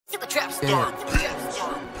Yeah.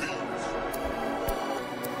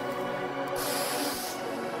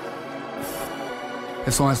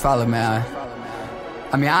 This one's solid, man.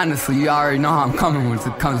 I mean, honestly, you already know how I'm coming when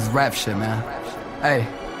it comes to rap shit, man. Hey.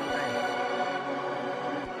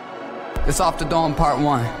 It's Off the Dome Part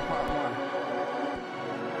 1.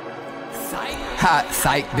 Hot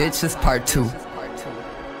psych, bitch, it's Part 2.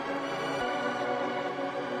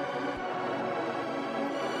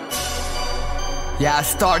 Yeah, I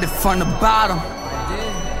started from the bottom.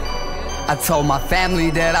 I told my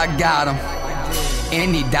family that I got 'em.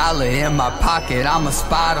 Any dollar in my pocket, I'ma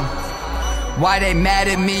spot 'em. Why they mad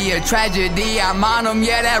at me? A tragedy, I'm on 'em,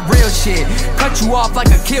 yeah, that real shit. Cut you off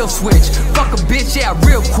like a kill switch. Fuck a bitch, yeah,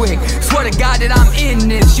 real quick. Swear to God that I'm in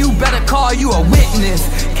this. You better call you a witness.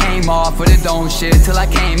 Came off of the dome shit till I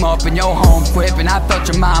came up in your home quick. And I thought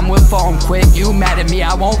your mom would phone quick. You mad at me,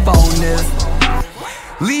 I won't phone this.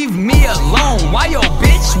 Leave me alone. Why your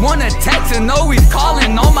bitch wanna text and always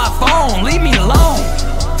calling on my phone? Leave me alone.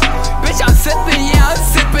 Bitch, I'm sipping, yeah, I'm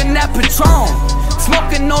sipping that Patron.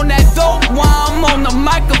 Smoking on that dope while I'm on the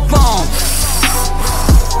microphone.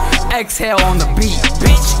 Exhale on the beat,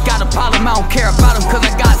 bitch. Got a problem, I don't care about him, cause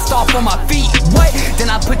I got stomp on my feet. Wait,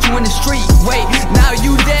 then I put you in the street. Wait, now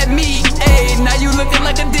you dead meat. Ayy, now you looking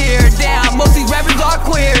like a deer. Damn, most these rappers are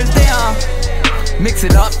queers. Damn. Mix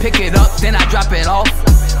it up, pick it up, then I drop it off.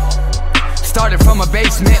 Started from a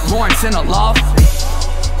basement, Lawrence in a loft.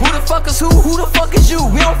 Who the fuck is who? Who the fuck is you?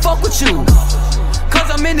 We don't fuck with you. Cause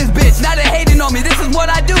I'm in this bitch, now they hating on me, this is what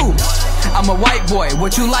I do. I'm a white boy,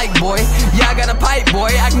 what you like, boy? Yeah, I got a pipe,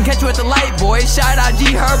 boy, I can catch you at the light, boy. Shout out G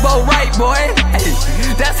Herbo, right, boy? Hey,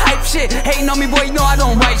 that's hype shit, hating on me, boy, you know I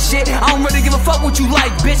don't write shit. I don't really give a fuck what you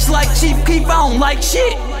like, bitch, like Chief Keef, I don't like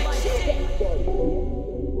shit.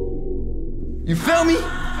 You feel me?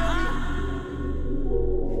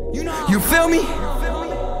 You feel me?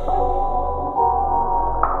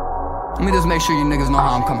 Let me just make sure you niggas know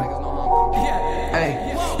how I'm coming.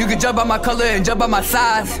 Hey, you can judge by my color and judge by my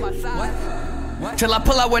size. Till I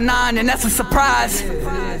pull out with 9 and that's a surprise.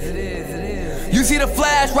 You see the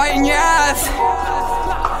flash right in your eyes.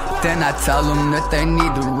 Then I tell them that they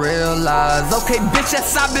need to realize. Okay, bitch,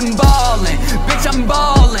 yes, I've been ballin'. Bitch, I'm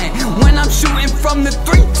ballin'. When I'm shooting from the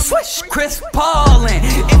 3, swish, Chris Paulin'.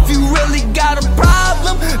 If you really got a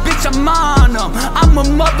problem, bitch, I'm on them. I'm a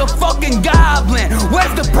motherfucking goblin.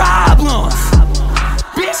 Where's the problems?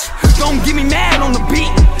 Bitch, don't get me mad on the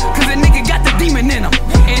beat, cause a nigga got the demon in him.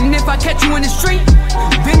 And if I catch you in the street,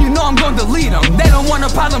 then you know I'm gonna delete them. They don't want a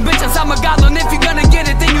problem, bitch, yes, I'm a goblin. If you're gonna get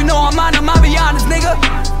it, then you know I'm on them. I'll be honest, nigga.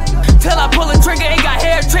 Till I pull a trigger, ain't got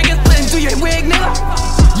hair triggers splitting through your wig, nigga.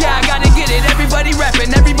 Yeah, I gotta get it, everybody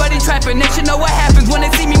rapping, everybody trapping. They should know what happens when they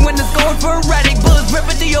see me when it's going for erratic. Bullets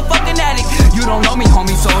ripping through your fucking attic. You don't know me,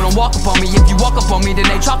 homie, so don't walk up on me. If you walk up on me, then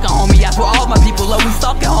they chalking, homie. That's where all my people always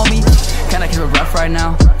stalking, homie. Can I get a ref right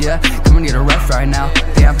now? Yeah, come and get a ref right now.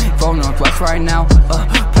 Damn, phone Northwest right now.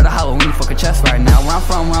 Put a Halloween fucking chest right now. Where I'm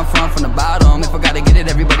from the bottom. If I gotta get it,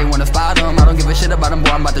 everybody wanna spot them. I don't give a shit about them, boy,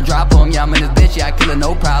 I'm about to drop them. Yeah, I'm in this bitch, yeah, I kill it,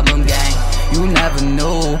 no problem, gang. You never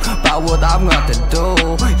knew about what I'm going to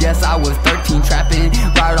do. Yes, I was 13 trapping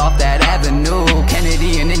right off that avenue,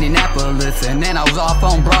 Kennedy in Indianapolis, and then I was off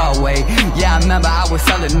on Broadway. Yeah, I remember I was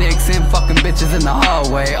selling nicks and fucking bitches in the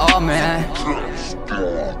hallway. Oh, man.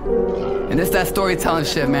 And it's that storytelling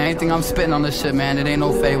shit, man. Anything I'm spitting on this shit, man, it ain't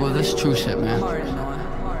no fables. It's true shit, man.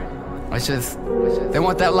 It's just, they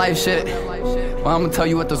want that life shit. Well, I'm gonna tell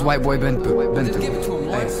you what this white boy been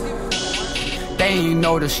through. Hey. They ain't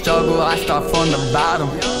know the struggle, I start from the bottom.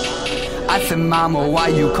 I said, mama, why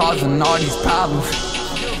you causing all these problems?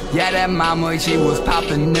 Yeah, that mama, she was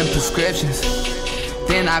popping them prescriptions.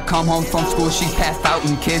 Then I come home from school, she passed out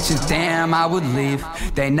in kitchens. Damn, I would leave,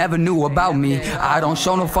 they never knew about me. I don't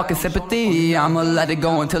show no fucking sympathy, I'ma let it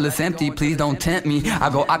go until it's empty. Please don't tempt me, I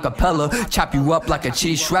go acapella. Chop you up like a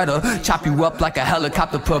cheese shredder. Chop you up like a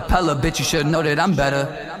helicopter propeller. Bitch, you should know that I'm better.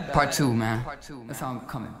 Part 2, man, that's how I'm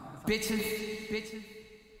coming. Bitches.